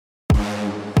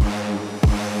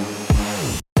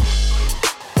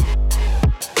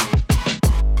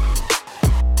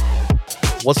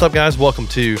What's up, guys? Welcome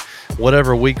to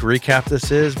whatever week recap this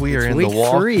is. We are in week the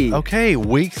walk. 3. Okay,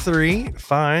 week 3.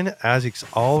 Fine. Isaac's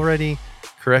already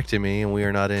corrected me, and we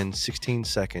are not in 16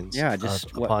 seconds Yeah, just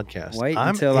of a podcast. Wait I'm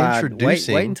until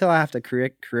introducing. wait until I have to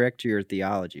correct your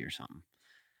theology or something.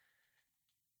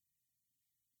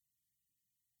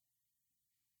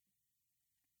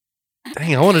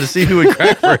 Dang, I wanted to see who would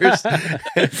crack first.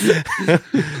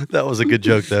 That was a good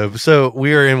joke, though. So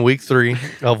we are in week 3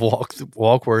 of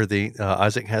Walkworthy.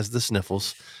 Isaac has the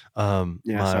sniffles.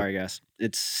 Sorry, guys.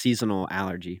 It's seasonal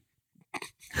allergy.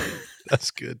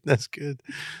 That's good. That's good.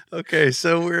 Okay,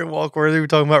 so we're in Walkworthy. We're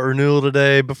talking about renewal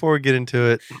today. Before we get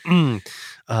into it,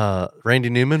 Randy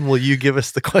Newman, will you give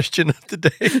us the question of the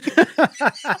day?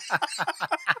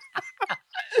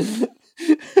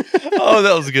 Oh,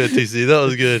 that was good, TC. That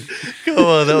was good. Come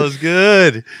on, that was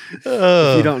good. If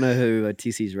you don't know who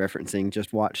TC's referencing,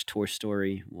 just watch Toy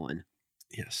Story 1.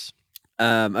 Yes.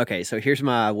 Okay, so here's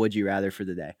my would you rather for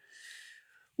the day.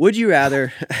 Would you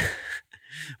rather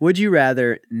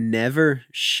never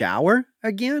shower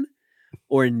again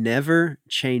or never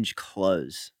change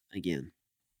clothes again?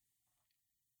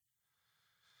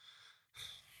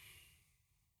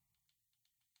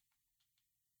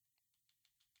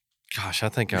 Gosh, I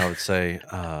think I would say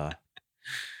I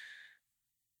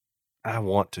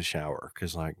want to shower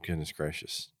because, like, goodness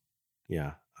gracious.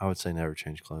 Yeah, I would say never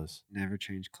change clothes. Never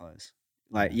change clothes.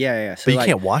 Like, yeah. So but you like,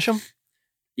 can't wash them?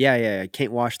 Yeah.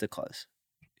 Can't wash the clothes.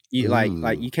 You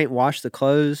like you can't wash the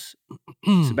clothes.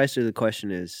 So basically the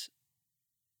question is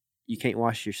you can't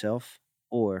wash yourself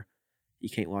or you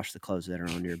can't wash the clothes that are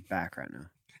on your back right now.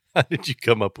 How did you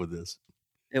come up with this?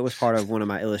 It was part of one of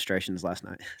my illustrations last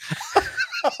night.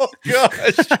 Oh,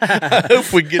 gosh. I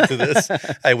hope we get to this.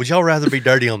 Hey, would y'all rather be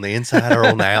dirty on the inside or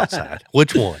on the outside?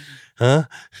 Which one? Huh?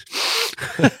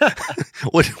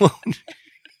 Which one?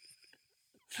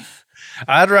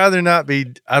 I'd rather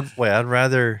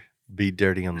be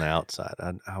dirty on the outside.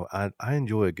 I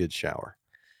enjoy a good shower.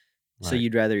 So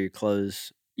you'd rather your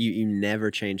clothes, you never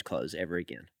change clothes ever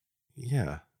again?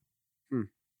 Yeah.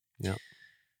 Yeah.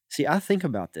 See, I think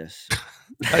about this.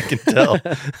 I can tell.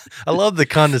 I love the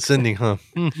condescending, huh?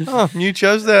 Oh, you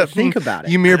chose that. Think about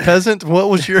it. You mere peasant. What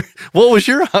was your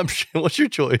option? What's your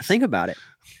choice? Think about it.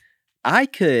 I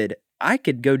could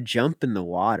go jump in the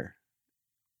water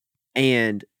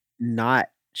and not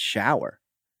shower.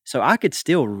 So I could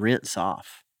still rinse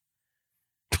off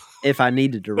if I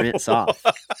needed to rinse off.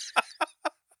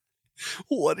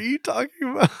 What are you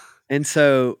talking about? And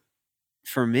so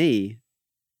for me,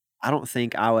 I don't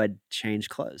think I would change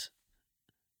clothes.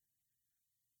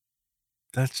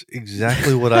 That's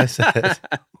exactly what I said.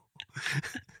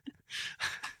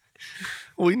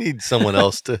 We need someone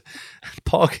else to.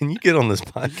 Paul, can you get on this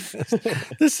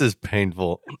podcast? This is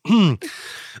painful. I'm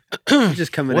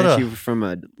just coming at you from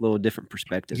a little different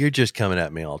perspective. You're just coming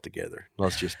at me altogether.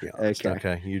 Let's just be honest.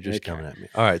 Okay. You're just coming at me.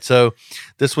 All right. So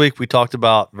this week we talked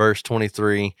about verse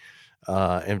 23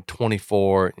 and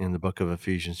 24 in the book of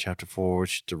Ephesians chapter 4,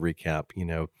 which, to recap,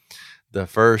 the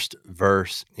first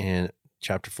verse in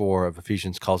chapter 4 of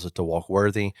Ephesians calls us to walk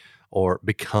worthy or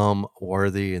become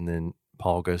worthy. And then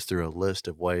Paul goes through a list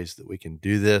of ways that we can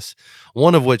do this,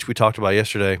 one of which we talked about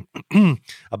yesterday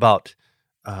about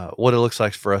what it looks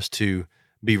like for us to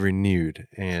be renewed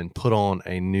and put on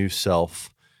a new self.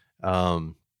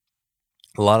 A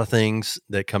lot of things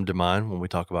that come to mind when we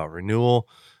talk about renewal.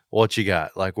 What you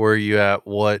got? Like, where are you at?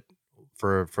 What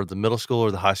for the middle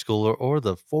schooler, the high schooler, or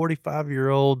the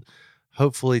 45-year-old,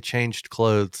 hopefully changed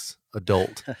clothes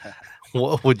adult?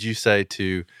 What would you say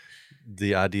to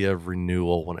the idea of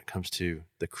renewal when it comes to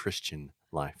the Christian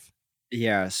life?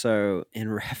 Yeah, so in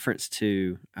reference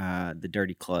to the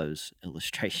dirty clothes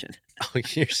illustration. Oh,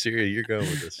 you're serious? You're going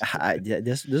with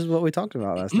this? This is what we talked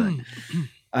about last night.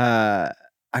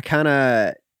 I kind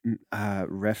of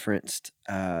referenced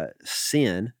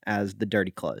sin as the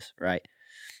dirty clothes, right?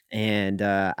 And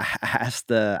I asked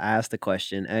the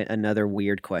question, another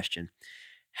weird question: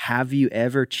 have you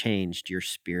ever changed your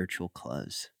spiritual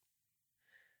clothes?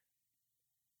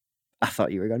 I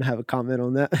thought you were going to have a comment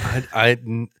on that. I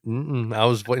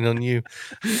was waiting on you.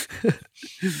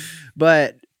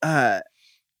 But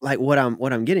like what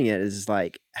I'm getting at is,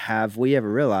 like, have we ever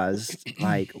realized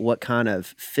like what kind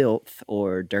of filth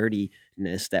or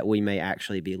dirtiness that we may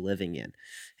actually be living in?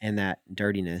 And that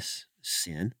dirtiness,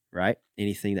 sin, right?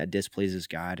 Anything that displeases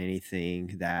God,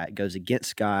 anything that goes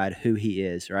against God, who he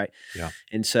is, right? Yeah.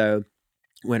 And so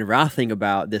whenever I think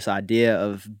about this idea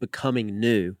of becoming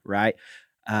new, right?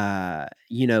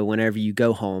 Whenever you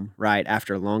go home, right,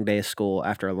 after a long day of school,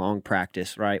 after a long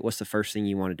practice, right, what's the first thing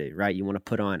you want to do, right? You want to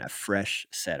put on a fresh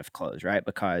set of clothes, right?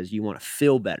 Because you want to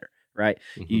feel better, right?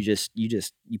 Mm-hmm.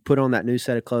 You put on that new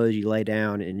set of clothes, you lay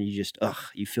down, and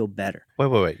you feel better.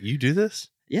 Wait. You do this?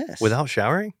 Yes. Without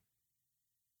showering?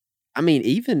 I mean,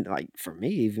 even like for me,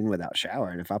 even without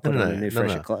showering, if I put on a new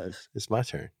fresh of clothes. It's my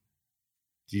turn.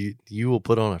 You will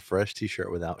put on a fresh t-shirt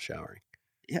without showering?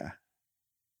 Yeah.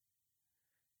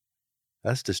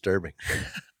 That's disturbing.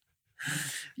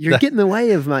 You're getting in the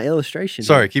way of my illustration.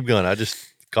 Sorry, keep going. I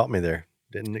just caught me there.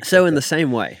 Didn't expect So in that.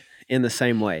 the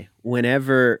same way,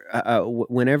 whenever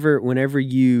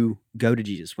you go to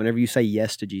Jesus, whenever you say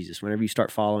yes to Jesus, whenever you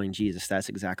start following Jesus, that's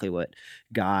exactly what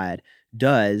God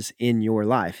does in your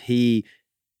life. He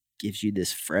gives you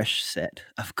this fresh set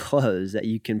of clothes that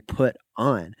you can put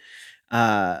on.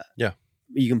 Yeah.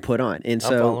 You can put on. And I'm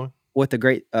so following. what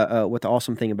the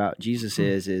awesome thing about Jesus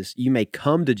is you may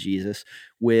come to Jesus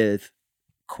with,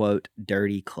 quote,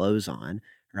 dirty clothes on,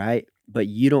 right? But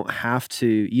you don't have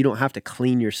to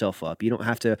clean yourself up. You don't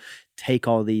have to take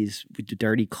all these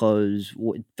dirty clothes,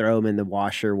 throw them in the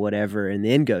washer, whatever, and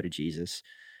then go to Jesus,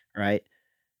 right?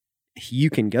 You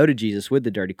can go to Jesus with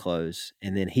the dirty clothes,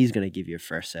 and then he's going to give you a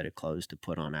fresh set of clothes to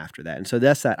put on after that. And so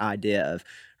that's that idea of,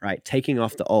 right, taking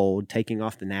off the old, taking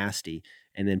off the nasty,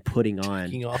 and then putting on.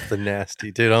 Taking off the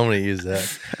nasty. Dude, I'm going to use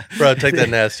that. Bro, take that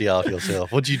nasty off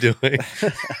yourself. What you doing?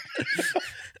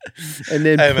 And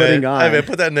then putting on. Hey, man,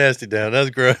 put that nasty down. That's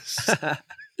gross.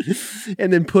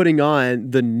 And then putting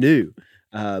on the new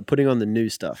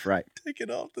stuff, right?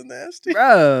 Taking off the nasty.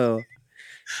 Bro.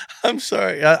 I'm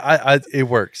sorry. It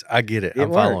works. I get it.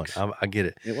 I'm following. I get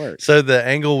it. It works. So the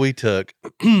angle we took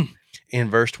in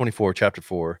verse 24, chapter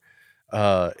 4,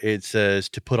 it says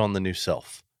to put on the new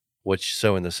self, which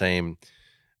so in the same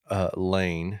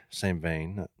same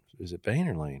vein. Is it vein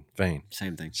or lane? Vein.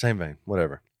 Same thing. Same vein.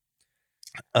 Whatever.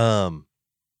 I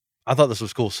thought this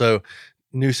was cool. So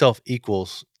new self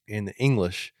equals in the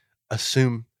English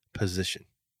assume position,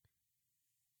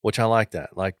 which I like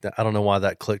that. Like that. I don't know why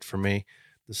that clicked for me.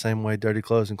 The same way dirty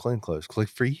clothes and clean clothes click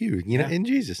for you, know, in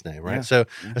Jesus' name, right? Yeah. So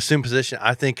assume position.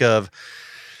 I think of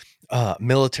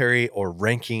military or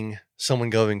ranking, someone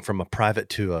going from a private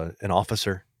to an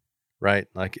officer, right?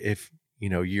 Like if you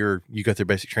go through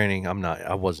basic training.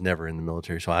 I was never in the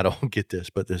military, so I don't get this,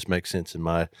 but this makes sense in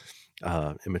my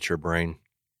immature brain.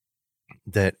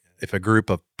 That if a group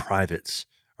of privates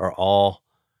are all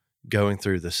going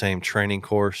through the same training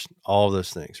course, all of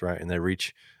those things, right? And they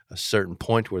reach a certain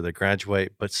point where they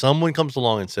graduate, but someone comes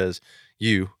along and says,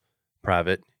 you,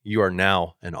 private, you are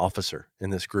now an officer in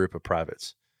this group of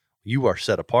privates. You are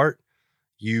set apart.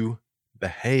 You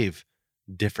behave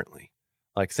differently.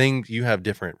 Like you have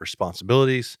different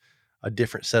responsibilities, a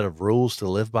different set of rules to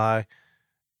live by.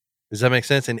 Does that make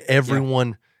sense? And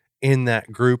everyone in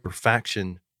that group or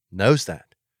faction knows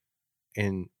that.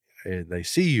 And they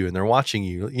see you and they're watching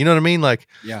you. You know what I mean? Like,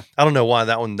 I don't know why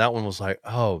that one was like,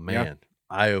 oh man,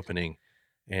 eye-opening.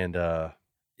 And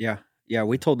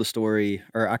we told the story,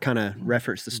 or I kind of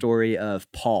referenced the story of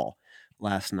Paul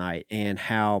last night, and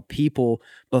how people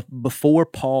before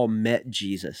Paul met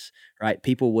Jesus, right?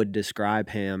 People would describe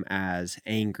him as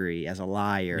angry, as a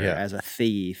liar, as a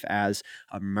thief, as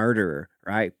a murderer,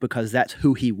 right? Because that's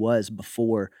who he was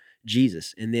before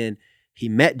Jesus. And then he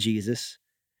met Jesus.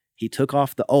 He took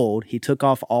off the old. He took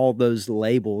off all those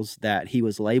labels that he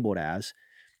was labeled as.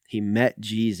 He met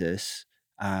Jesus,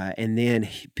 and then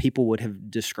people would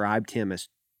have described him as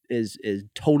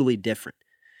totally different.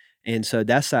 And so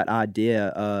that's that idea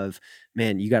of,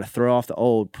 man, you got to throw off the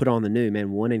old, put on the new. Man,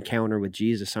 one encounter with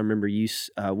Jesus. I remember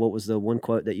what was the one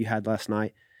quote that you had last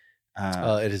night?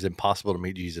 It is impossible to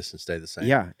meet Jesus and stay the same.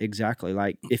 Yeah, exactly.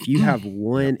 Like if you have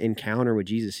one encounter with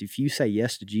Jesus, if you say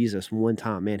yes to Jesus one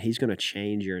time, man, he's going to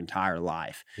change your entire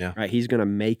life. Yeah. Right. He's going to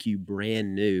make you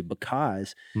brand new,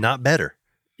 because not better.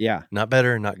 Yeah. Not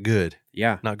better, not good.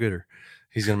 Yeah. Not gooder.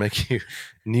 He's going to make you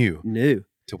new. New.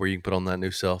 To where you can put on that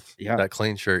new self, that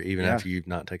clean shirt, even after you've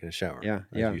not taken a shower. Yeah.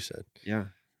 As you said. Yeah.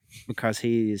 Because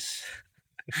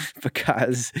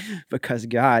because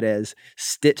God has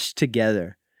stitched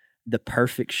together the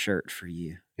perfect shirt for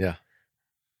you. Yeah.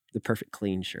 The perfect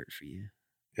clean shirt for you.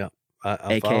 Yeah.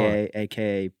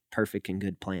 AKA perfect and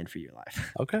good plan for your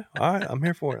life. Okay. All right. I'm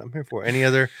here for it. Any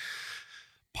other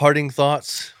parting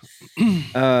thoughts?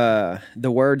 The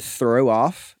word throw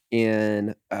off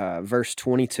in verse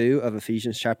 22 of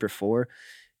Ephesians chapter 4.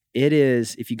 It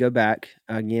is, if you go back,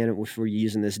 again, if we're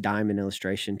using this diamond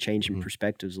illustration, changing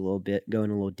perspectives a little bit,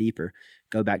 going a little deeper,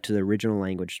 go back to the original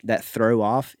language. That throw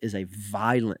off is a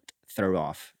violent throw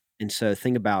off. And so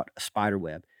think about a spider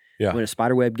web. Yeah. When a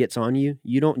spider web gets on you,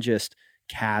 you don't just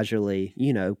casually,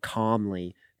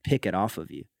 calmly pick it off of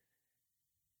you.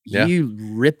 you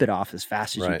rip it off as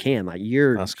fast as you can. Like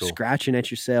you're cool. scratching at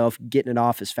yourself, getting it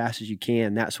off as fast as you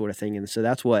can, that sort of thing. And so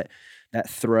that's what that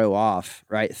throw off,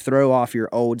 right? Throw off your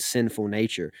old sinful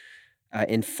nature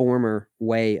and former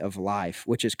way of life,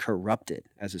 which is corrupted,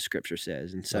 as the scripture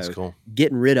says. And so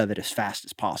getting rid of it as fast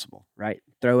as possible, right?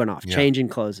 Throwing off, changing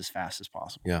clothes as fast as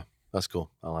possible. Yeah, that's cool.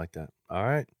 I like that. All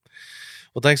right.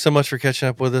 Well, thanks so much for catching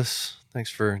up with us. Thanks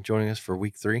for joining us for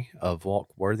week 3 of Walk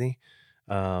Worthy.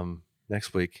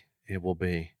 Next week, it will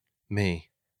be me,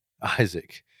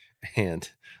 Isaac, and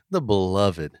the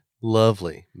beloved,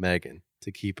 lovely Megan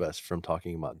to keep us from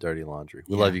talking about dirty laundry.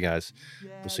 We love you guys.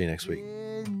 We'll see you next week.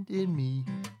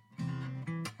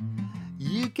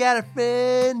 You got a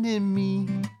friend in me.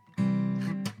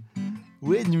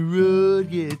 When the road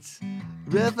gets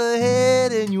rough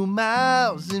ahead and you're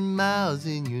miles and miles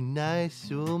in your nice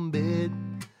warm bed,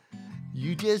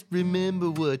 you just remember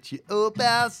what your old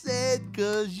pal said,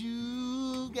 'cause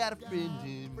you got a friend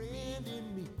in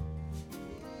me.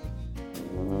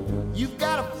 You've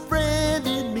got a friend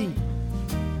in me.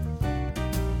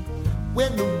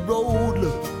 When the road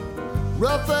looks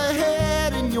rough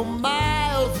ahead and you're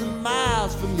miles and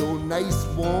miles from your nice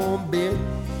warm bed,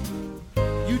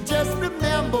 you just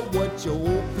remember what your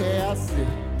old past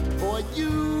said. Boy,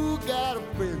 you got a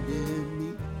friend in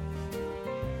me.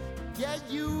 Yeah,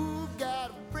 you got